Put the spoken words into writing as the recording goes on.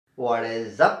What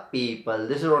is up, people?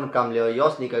 This is Ron Kamleo, your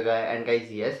sneaker guy, and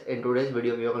guys, yes, in today's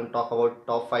video we are going to talk about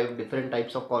top 5 different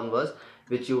types of Converse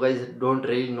which you guys don't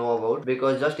really know about.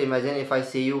 Because just imagine, if I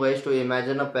say you guys to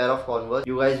imagine a pair of Converse,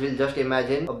 you guys will just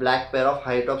imagine a black pair of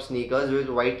high top sneakers with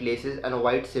white laces and a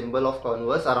white symbol of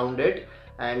Converse around it.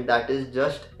 And that is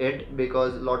just it,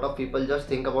 because a lot of people just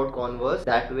think about Converse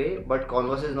that way. But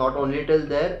Converse is not only till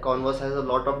there. Converse has a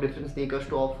lot of different sneakers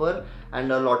to offer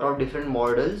and a lot of different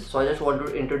models. So I just want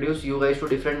to introduce you guys to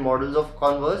different models of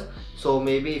Converse. So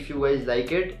maybe if you guys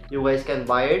like it, you guys can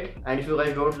buy it, and if you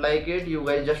guys don't like it, you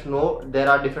guys just know there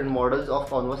are different models of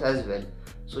Converse as well.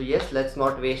 So yes, let's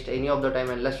not waste any of the time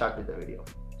and let's start with the video.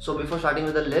 So before starting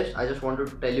with the list, I just wanted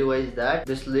to tell you guys that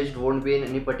this list won't be in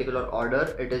any particular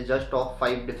order. It is just top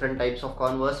 5 different types of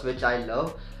Converse which I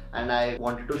love and I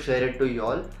wanted to share it to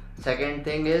y'all. Second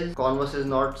thing is, Converse is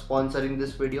not sponsoring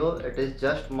this video. It is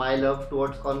just my love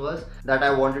towards Converse that I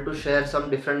wanted to share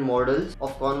some different models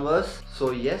of Converse.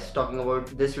 So yes, talking about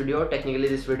this video, technically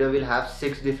this video will have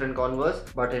 6 different Converse,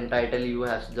 but in title you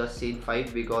have just seen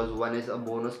 5 because one is a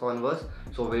bonus Converse.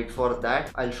 So wait for that.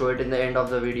 I'll show it in the end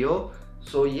of the video.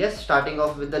 So yes, starting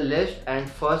off with the list, and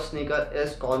first sneaker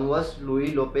is Converse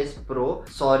Louie Lopez Pro.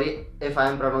 Sorry if I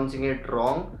am pronouncing it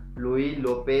wrong. Louie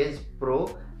Lopez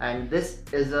Pro. And this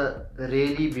is a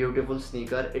really beautiful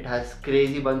sneaker. It has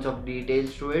crazy bunch of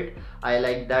details to it. I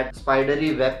like that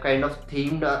spidery web kind of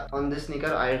themed on this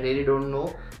sneaker. I really don't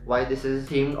know why this is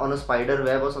themed on a spider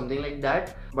web or something like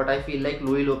that, but I feel like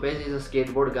Louie Lopez is a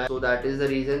skateboard guy, so that is the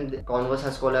reason Converse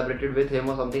has collaborated with him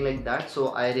or something like that. So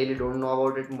I really don't know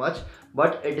about it much,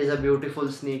 but it is a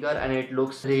beautiful sneaker and it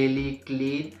looks really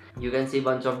clean. You can see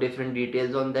bunch of different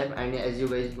details on them, and as you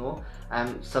guys know,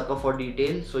 I'm sucker for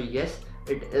details. So yes,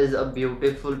 it is a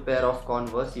beautiful pair of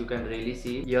Converse. You can really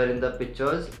see here in the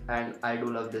pictures, and I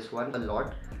do love this one a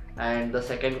lot. And the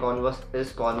second Converse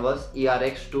is Converse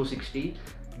ERX 260.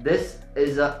 This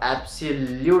is a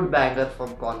absolute banger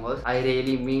from Converse. I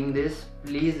really mean this.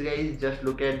 Please guys, just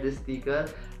look at this sneaker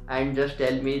and just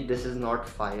tell me this is not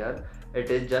fire. It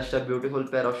is just a beautiful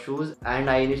pair of shoes, and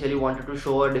I initially wanted to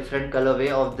show a different colorway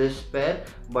of this pair,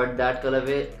 but that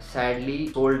colorway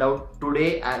sadly sold out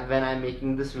today when I'm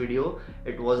making this video.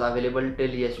 It was available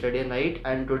till yesterday night,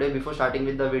 and today before starting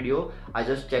with the video I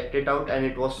just checked it out and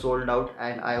it was sold out,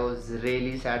 and I was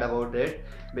really sad about it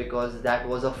because that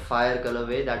was a fire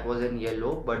colorway that was in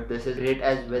yellow. But this is great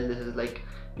as well. This is like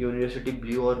university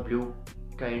blue or blue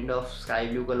kind of sky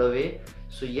blue colorway.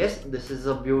 So yes, this is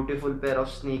a beautiful pair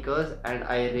of sneakers and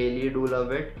I really do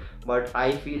love it, but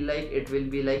I feel like it will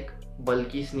be like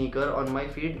bulky sneaker on my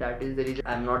feet. That is the reason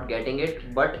I'm not getting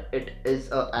it, but it is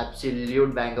a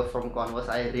absolute banger from Converse.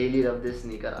 I really love this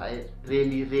sneaker. I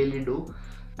really do.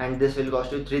 And this will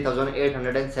cost you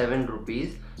 3,807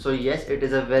 rupees. So yes, it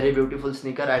is a very beautiful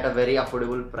sneaker at a very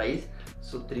affordable price.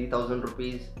 So 3,000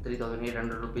 rupees,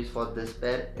 3,800 rupees for this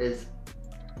pair is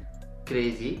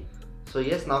crazy. So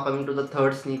yes, now coming to the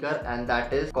third sneaker, and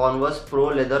that is Converse Pro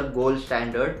Leather Gold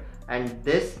Standard, and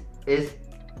this is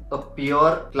a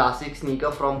pure classic sneaker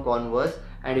from Converse.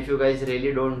 And if you guys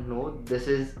really don't know, this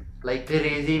is like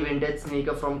crazy vintage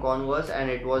sneaker from Converse, and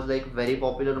it was like very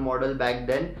popular model back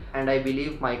then, and I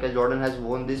believe Michael Jordan has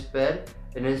worn this pair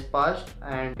in his past,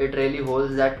 and it really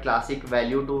holds that classic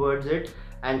value towards it,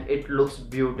 and it looks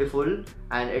beautiful,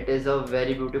 and it is a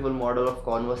very beautiful model of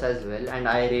Converse as well, and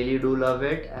I really do love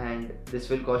it. And this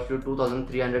will cost you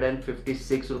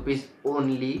 2,356 rupees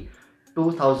only.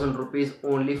 2,000 rupees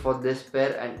only for this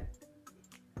pair, and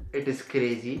it is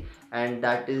crazy. And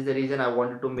that is the reason I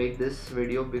wanted to make this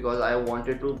video, because I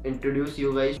wanted to introduce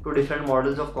you guys to different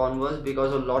models of Converse,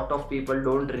 because a lot of people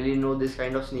don't really know this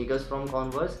kind of sneakers from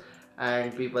Converse,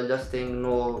 and people just think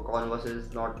no, Converse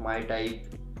is not my type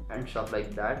and stuff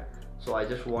like that. So I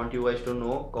just want you guys to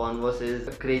know Converse is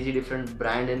a crazy different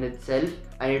brand in itself,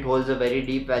 and it holds a very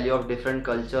deep value of different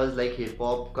cultures like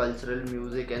hip-hop, cultural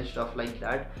music and stuff like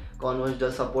that. Converse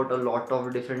does support a lot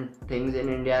of different things in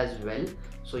India as well.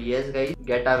 So yes guys,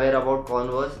 get aware about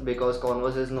Converse, because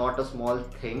Converse is not a small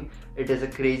thing. It is a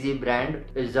crazy brand.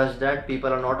 It's just that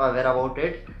people are not aware about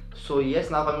it. So yes,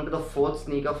 now coming to the fourth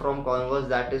sneaker from Converse,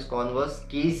 that is Converse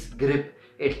Skis Grip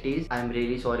 80s. I'm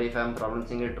really sorry if I'm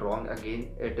pronouncing it wrong. Again,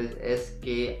 it is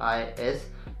S-K-I-S.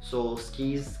 So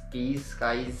skis,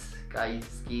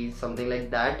 something like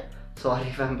that. Sorry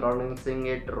if I'm pronouncing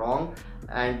it wrong.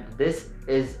 And this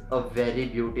is a very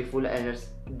beautiful and it's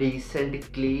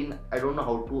decent clean. I don't know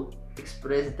how to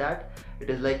express that. It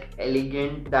is like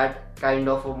elegant, that kind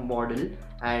of a model.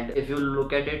 And if you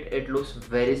look at it, it looks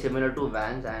very similar to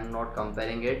Vans. I'm not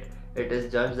comparing it. It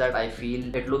is just that I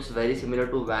feel it looks very similar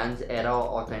to Vans era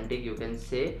authentic, you can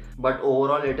say, but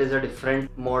overall it is a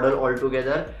different model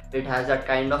altogether. It has that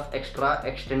kind of extra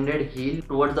extended heel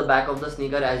towards the back of the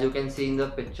sneaker, as you can see in the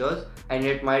pictures, and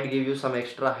it might give you some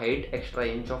extra height, extra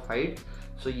inch of height.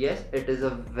 So yes, it is a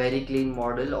very clean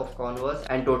model of Converse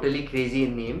and totally crazy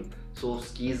name. So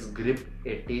Skis Grip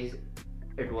 80s,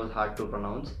 it was hard to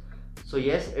pronounce. So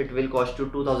yes, it will cost you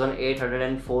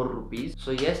 2804 rupees.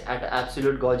 So yes, at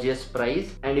absolute gorgeous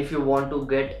price. And if you want to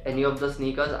get any of the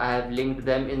sneakers, I have linked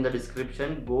them in the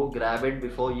description. Go grab it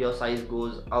before your size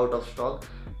goes out of stock,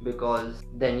 because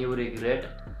then you regret,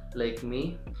 like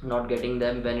me, not getting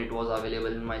them when it was available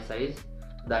in my size.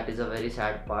 That is a very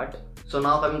sad part. So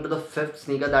now coming to the fifth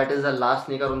sneaker, that is the last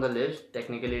sneaker on the list.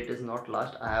 Technically it is not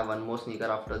last, I have one more sneaker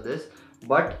after this,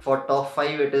 but for top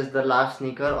 5 it is the last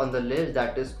sneaker on the list.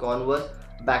 That is Converse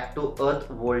Back to Earth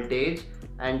Voltage.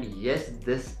 And yes,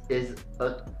 this is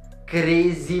a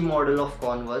crazy model of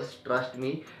Converse, trust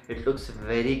me, it looks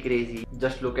very crazy.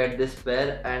 Just look at this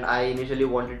pair, and I initially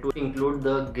wanted to include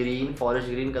the green, forest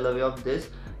green colorway of this,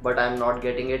 but I'm not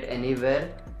getting it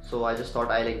anywhere. So I just thought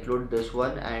I'll include this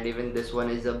one, and even this one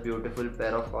is a beautiful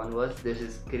pair of Converse. This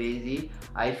is crazy.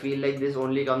 I feel like this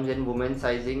only comes in women's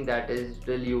sizing, that is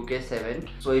till UK 7.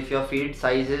 So if your feet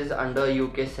size is under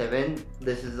UK 7,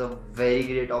 this is a very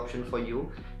great option for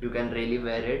you. You can really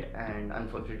wear it, and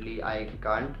unfortunately I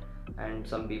can't, and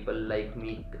some people like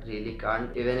me really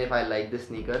can't. Even if I like this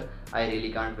sneaker, I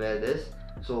really can't wear this.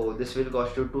 So this will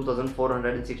cost you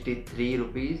 2463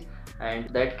 rupees. And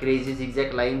that crazy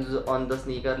zigzag lines on the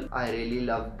sneaker, I really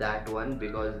love that one,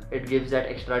 because it gives that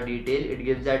extra detail, it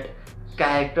gives that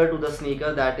character to the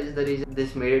sneaker. That is the reason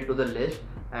this made it to the list.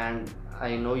 And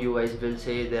I know you guys will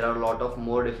say there are a lot of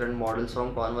more different models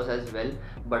from Converse as well,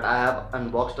 but I have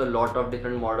unboxed a lot of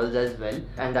different models as well,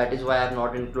 and that is why I have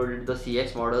not included the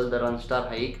CX model, the Runstar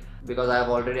Hike, because I have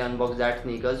already unboxed that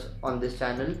sneakers on this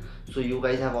channel. So you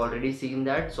guys have already seen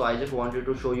that. So I just wanted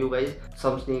to show you guys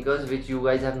some sneakers which you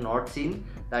guys have not seen.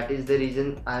 That is the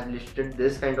reason I have listed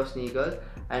this kind of sneakers.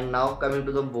 And now coming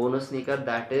to the bonus sneaker,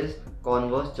 that is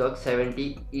Converse Chuck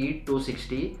 70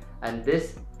 E260. And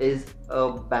this is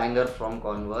a banger from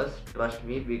Converse, trust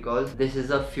me, because this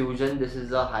is a fusion, this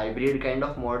is a hybrid kind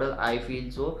of model, I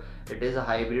feel so. It is a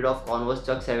hybrid of Converse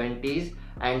Chuck 70s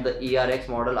and the ERX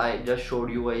model I just showed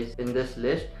you guys in this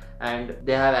list. And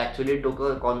they have actually took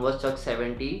a Converse Chuck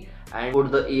 70 and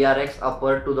put the ERX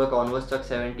upper to the Converse Chuck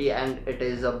 70, and it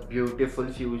is a beautiful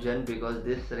fusion, because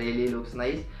this really looks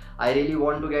nice. I really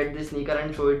want to get this sneaker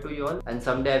and show it to you all, and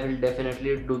someday I will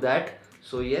definitely do that.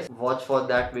 So yes, watch for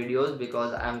that videos,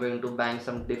 because I'm going to bang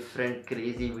some different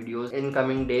crazy videos in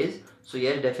coming days. So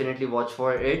yes, definitely watch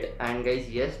for it. And guys,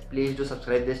 yes, please do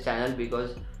subscribe this channel,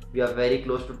 because we are very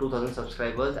close to 2000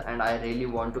 subscribers, and I really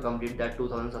want to complete that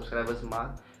 2000 subscribers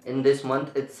mark in this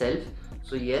month itself.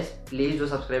 So yes, please do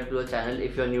subscribe to the channel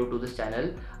if you're new to this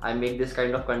channel. I make this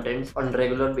kind of contents on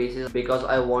regular basis, because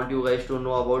I want you guys to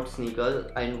know about sneakers.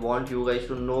 I want you guys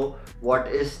to know what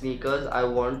is sneakers. I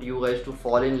want you guys to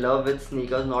fall in love with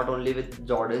sneakers, not only with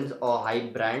Jordans or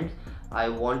hype brands. I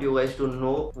want you guys to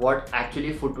know what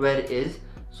actually footwear is.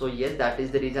 So yes, that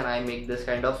is the reason I make this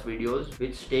kind of videos,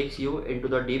 which takes you into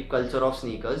the deep culture of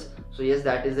sneakers. So yes,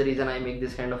 that is the reason I make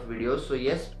this kind of videos. So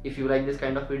yes, if you like this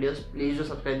kind of videos, please do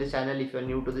subscribe this channel. If you're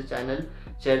new to this channel,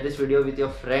 share this video with your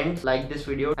friends, like this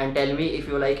video, and tell me if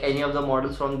you like any of the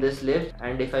models from this list.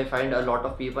 And if I find a lot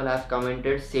of people have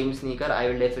commented same sneaker, I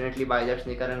will definitely buy that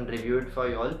sneaker and review it for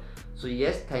you all. So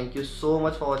yes, thank you so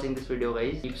much for watching this video,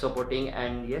 guys. Keep supporting,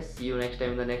 and yes, see you next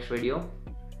time in the next video.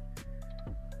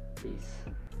 Peace.